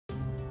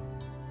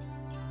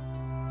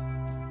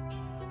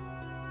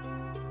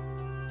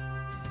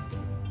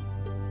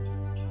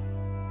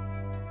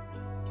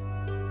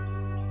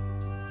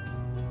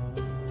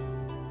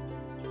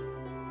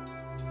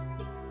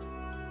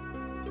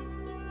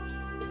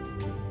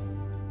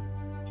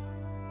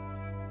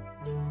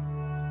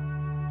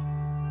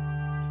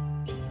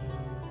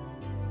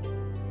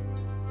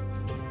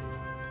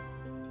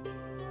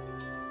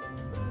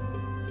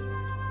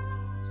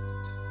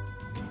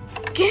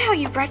Get out,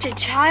 you wretched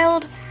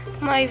child.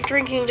 My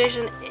drinking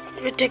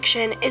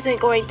addiction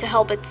isn't going to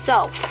help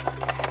itself.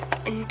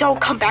 And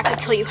don't come back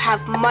until you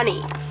have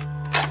money.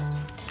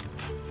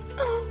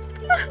 Oh,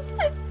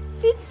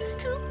 it's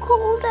too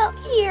cold out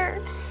here.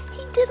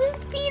 He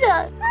didn't feed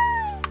us.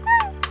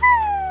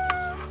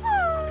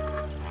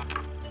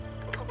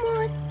 Come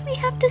on, we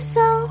have to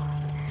sell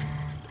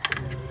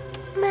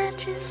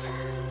matches.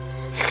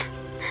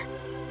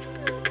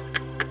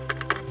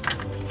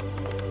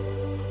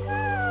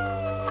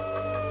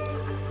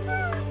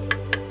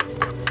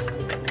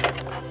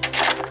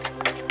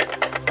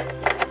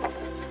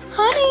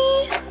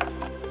 Honey!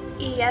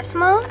 Yes,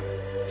 Mom?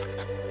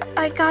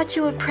 I got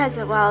you a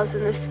present while I was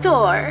in the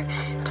store.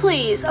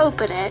 Please,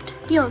 open it.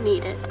 You'll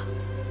need it.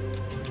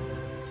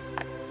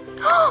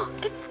 Oh,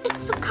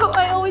 it's the coat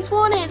I always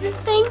wanted.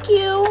 Thank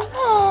you.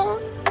 Oh,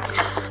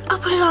 I'll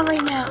put it on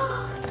right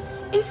now.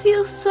 It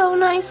feels so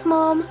nice,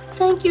 Mom.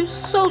 Thank you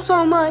so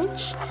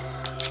much.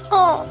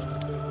 Oh,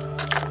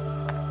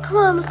 come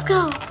on, let's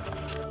go.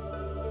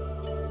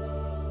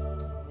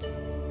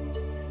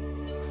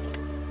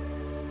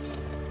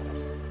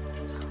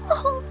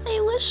 Oh, I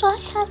wish I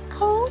had a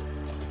coat.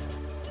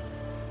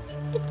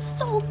 It's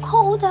so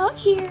cold out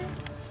here.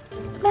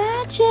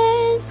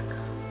 Matches,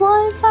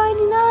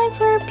 $1.59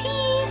 for a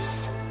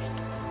piece.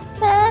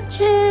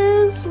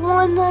 Matches,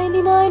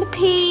 $1.99 a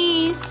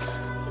piece.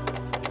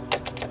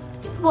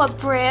 What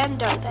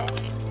brand are they?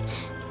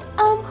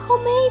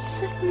 Homemade,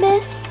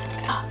 miss.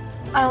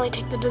 I only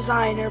take the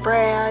designer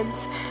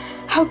brands.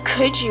 How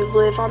could you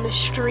live on the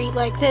street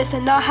like this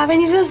and not have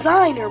any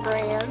designer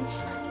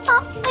brands?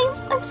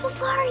 I'm so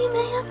sorry,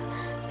 ma'am.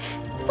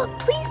 But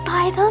please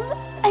buy them.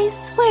 I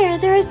swear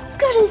they're as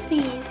good as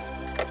these.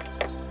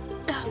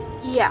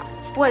 Yeah,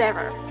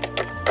 whatever.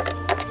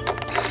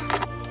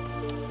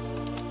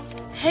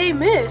 Hey,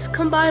 miss,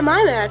 come buy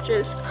my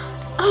matches.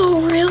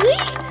 Oh, really?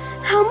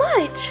 How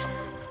much?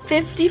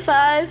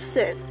 55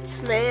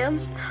 cents, ma'am.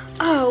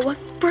 Oh, what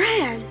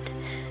brand?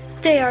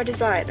 They are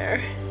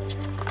designer.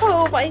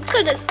 Oh my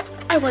goodness.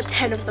 I want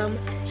 10 of them.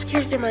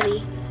 Here's your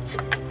money.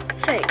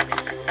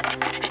 Thanks.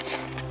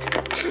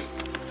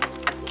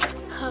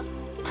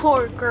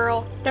 Poor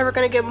girl. Never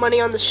gonna get money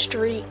on the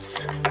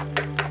streets.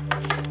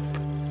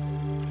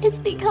 It's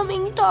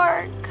becoming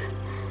dark.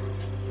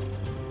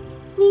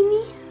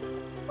 Mimi,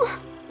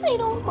 I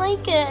don't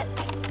like it.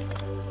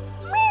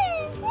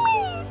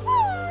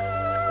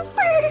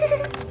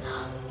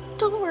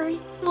 Don't worry,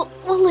 we'll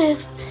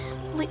live.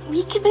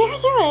 We can bear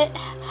through it.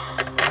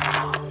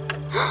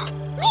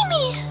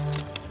 Mimi!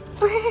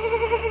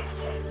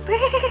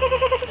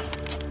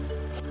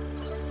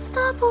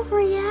 Stop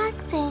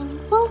overreacting.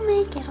 We'll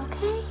make it,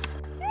 okay?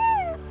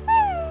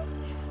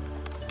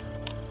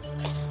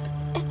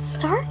 It's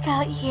dark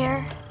out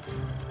here.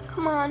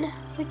 Come on,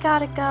 we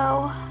gotta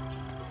go.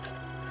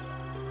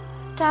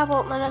 Dad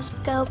won't let us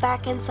go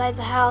back inside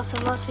the house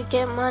unless we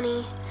get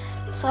money.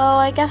 So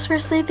I guess we're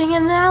sleeping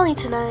in an alley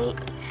tonight.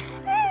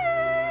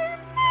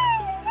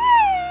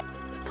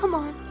 Come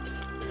on.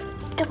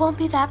 It won't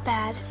be that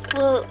bad.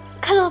 We'll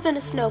cuddle up in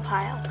a snow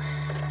pile.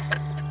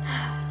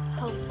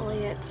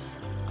 Hopefully it's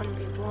gonna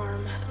be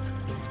warm.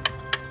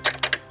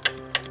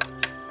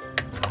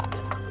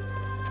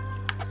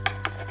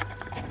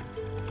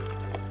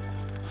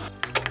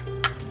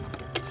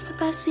 It's the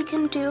best we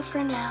can do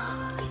for now.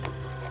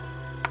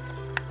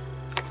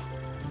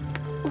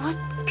 What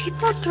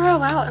people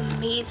throw out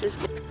amazes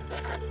me.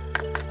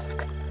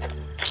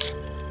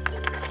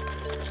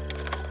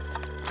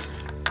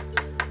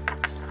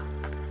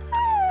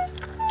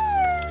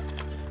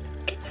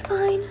 It's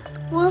fine.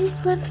 We'll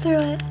live through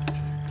it.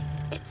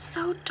 It's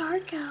so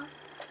dark out.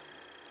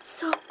 It's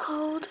so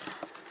cold.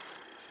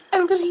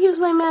 I'm gonna use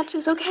my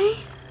matches, okay?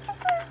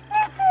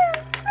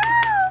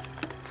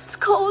 It's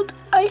cold.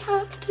 I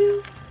have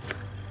to.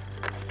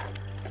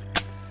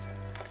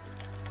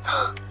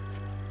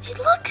 Hey,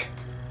 look!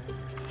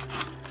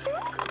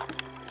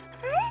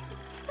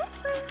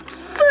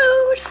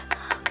 Food!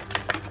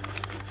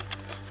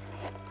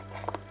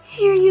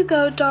 Here you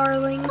go,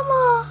 darling.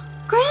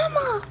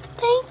 Grandma,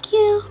 thank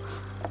you.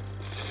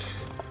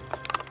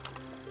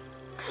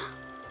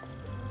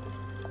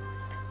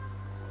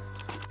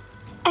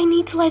 I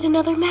need to light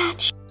another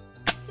match.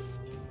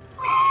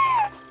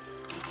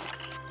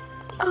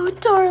 Oh,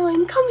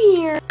 darling, come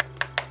here.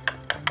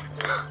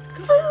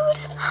 Food!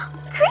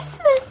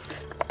 Christmas!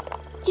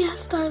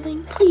 Yes,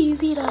 darling,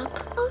 please eat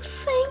up. Oh,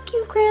 thank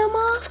you,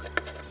 Grandma.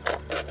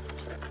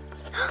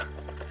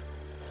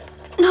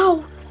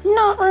 No,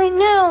 not right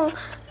now.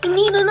 I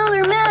need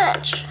another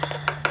match.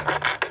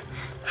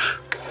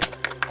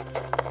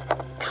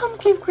 Come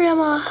give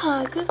Grandma a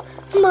hug.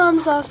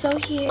 Mom's also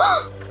here.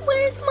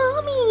 Where's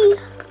Mommy?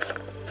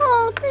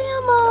 Oh,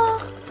 Grandma.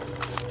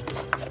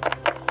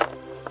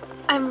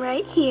 I'm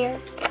right here.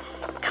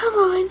 Come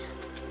on.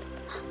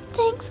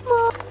 Thanks,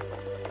 Mom.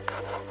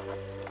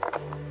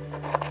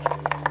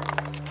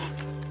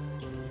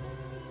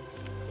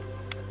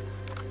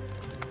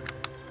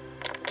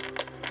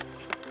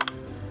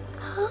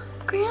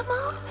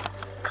 Grandma?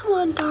 Come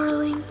on,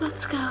 darling,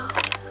 let's go.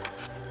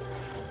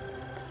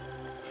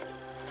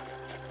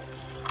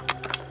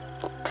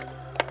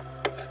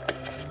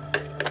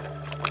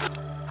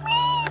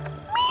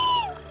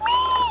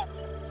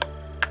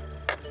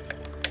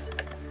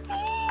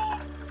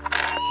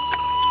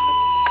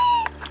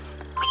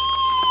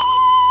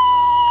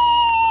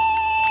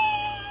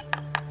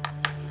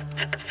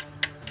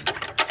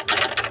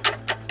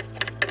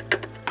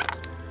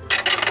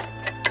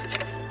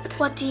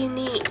 do you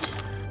need?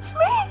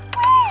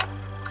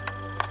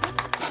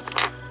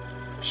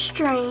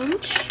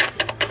 Strange.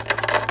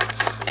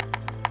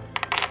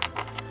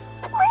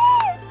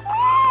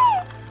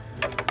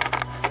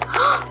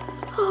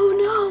 Oh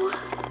no.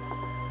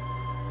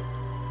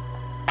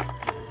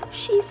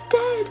 She's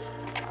dead.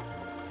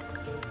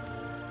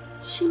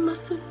 She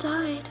must have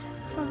died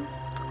from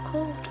the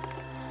cold.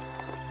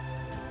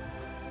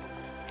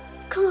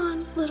 Come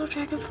on, little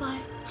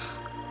dragonfly.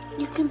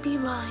 You can be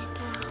mine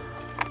now.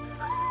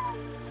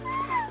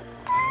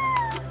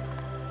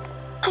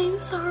 I'm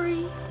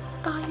sorry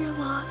about your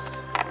loss.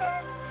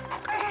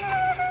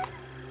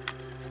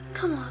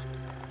 Come on.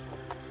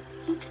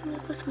 You can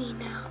live with me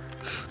now.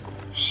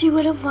 She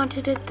would have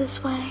wanted it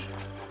this way.